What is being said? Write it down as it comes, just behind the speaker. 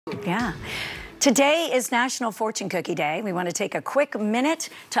Yeah. Today is National Fortune Cookie Day. We want to take a quick minute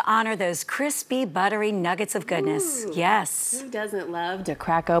to honor those crispy, buttery nuggets of goodness. Ooh, yes. Who doesn't love to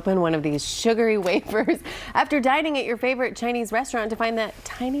crack open one of these sugary wafers after dining at your favorite Chinese restaurant to find that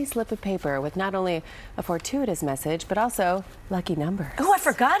tiny slip of paper with not only a fortuitous message, but also lucky numbers? Oh, I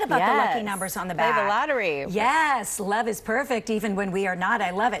forgot about the lucky numbers on the back. Play the lottery. Yes, love is perfect even when we are not.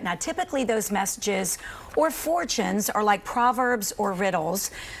 I love it. Now, typically those messages or fortunes are like proverbs or riddles,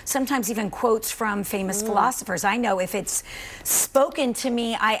 sometimes even quotes from famous philosophers. I know if it's spoken to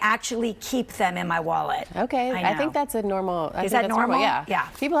me, I actually keep them in my wallet. Okay, I think that's a normal. Is that normal? Yeah. Yeah.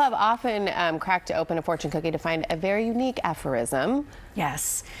 People have often cracked open a fortune cookie to find a very unique aphorism.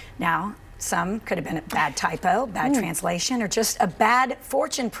 Yes. Now, some could have been a bad typo, bad translation, or just a bad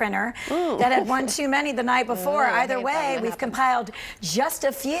fortune printer that had won too many the night before. Either way, we've compiled just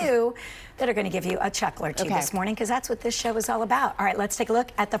a few that are going to give you a chuckle or two this morning, because that's what this show is all about. All right, let's take a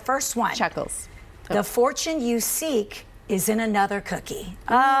look at the first one. Chuckles. The fortune you seek is in another cookie.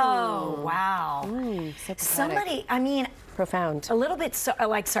 Oh, wow. So somebody, I mean, profound. A little bit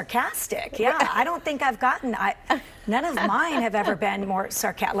like sarcastic. Yeah, I don't think I've gotten, none of mine have ever been more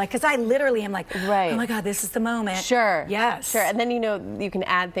sarcastic. Like, because I literally am like, oh my God, this is the moment. Sure. Yes. Sure. And then, you know, you can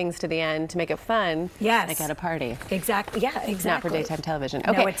add things to the end to make it fun. Yes. Like at a party. Exactly. Yeah, exactly. It's not for daytime television.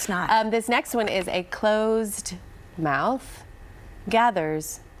 Okay. No, it's not. This next one is a closed mouth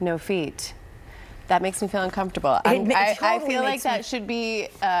gathers no feet. That makes me feel uncomfortable. I feel like that should be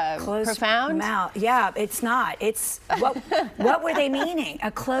profound. Mouth. Yeah, it's not. It's what were they meaning? A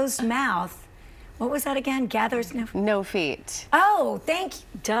closed mouth. What was that again? Gathers no feet. Oh, thank you.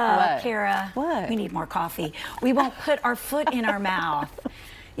 Duh, Cara. What? We need more coffee. We won't put our foot in our mouth.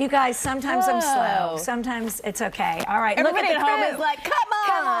 You guys, sometimes I'm slow. Sometimes it's okay. All right. Everybody look at at home is like, come on.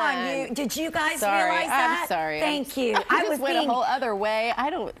 Come on. Did you guys realize that? I'm sorry. Thank you. I just went a whole other way.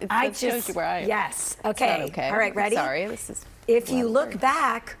 It shows you where I am. Yes. Okay. Okay. All right, ready? Sorry. This is if you look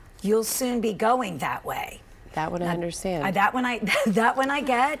back, you'll soon be going that way. That one I understand. That one I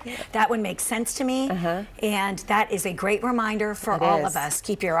get. That one makes sense to me. And that is a great reminder for all of us.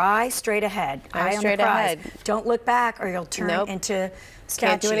 Keep your eye straight ahead. Eye on the prize. Don't look back or you'll turn into statue.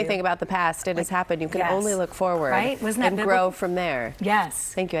 Can't do anything about the past. It has happened. You can only look forward. Right? Wasn't that and grow from there.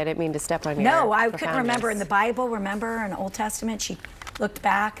 Yes. Thank you. I didn't mean to step on your No, I couldn't remember in the Bible. Remember in the Old Testament, she looked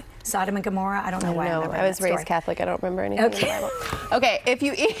back. Sodom and Gomorrah. I don't know why. I was raised Catholic. I don't remember anything in the Bible. Okay, if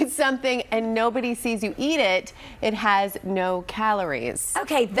you eat something and nobody sees you eat it, it has no calories.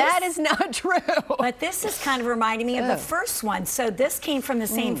 Okay, that is not true. But this is kind of reminding me of the first one. So this came from the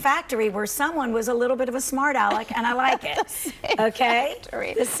same factory where someone was a little bit of a smart aleck, and I like it. Okay,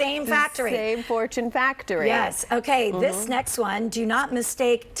 the same factory. The same fortune factory. Yes. Okay, this next one. Do not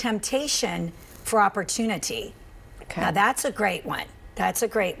mistake temptation for opportunity. Okay. Now that's a great one. That's a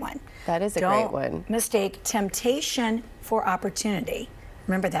great one. That is a great one. Don't mistake temptation for opportunity.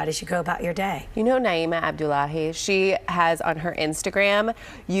 Remember that as you go about your day. You know Naima Abdullahi, she has on her Instagram,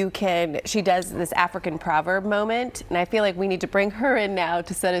 she does this African proverb moment, and I feel like we need to bring her in now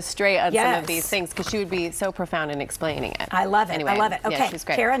to set us straight on some of these things, because she would be so profound in explaining it. I love it. Anyway, I love it. Okay, yeah, she's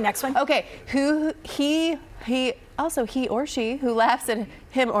great. Cara, next one. Okay, he or she who laughs at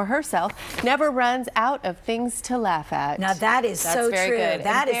him or herself never runs out of things to laugh at. Now that is so very true. Good.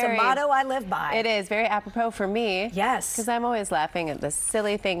 That is a motto I live by. It is very apropos for me. Yes. Because I'm always laughing at the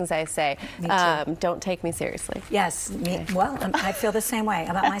silly things I say. Me too. Don't take me seriously. Yes. Well, I feel the same way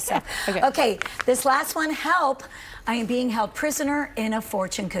about myself. Okay, this last one, help. I am being held prisoner in a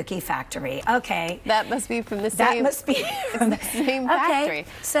fortune cookie factory. Okay. That must be from the same. That must be from the same factory. Okay.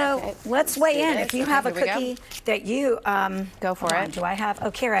 So let's weigh in. If you have a cookie that you go for it. Do I have? Oh,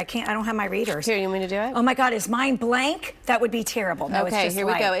 Cara, I don't have my readers. Here, you want me to do it? Oh my God, is mine blank? That would be terrible. No, okay, it's just here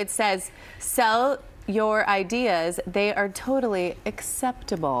we go. It says, sell your ideas. They are totally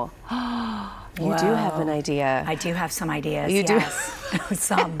acceptable. You do have an idea. I do have some ideas. You do?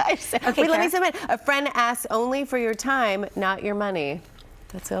 Some. Okay, let me submit. A friend asks only for your time, not your money.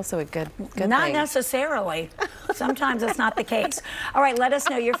 That's also a good thing. Not necessarily. Sometimes it's not the case. All right, let us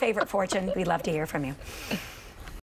know your favorite fortune. We'd love to hear from you.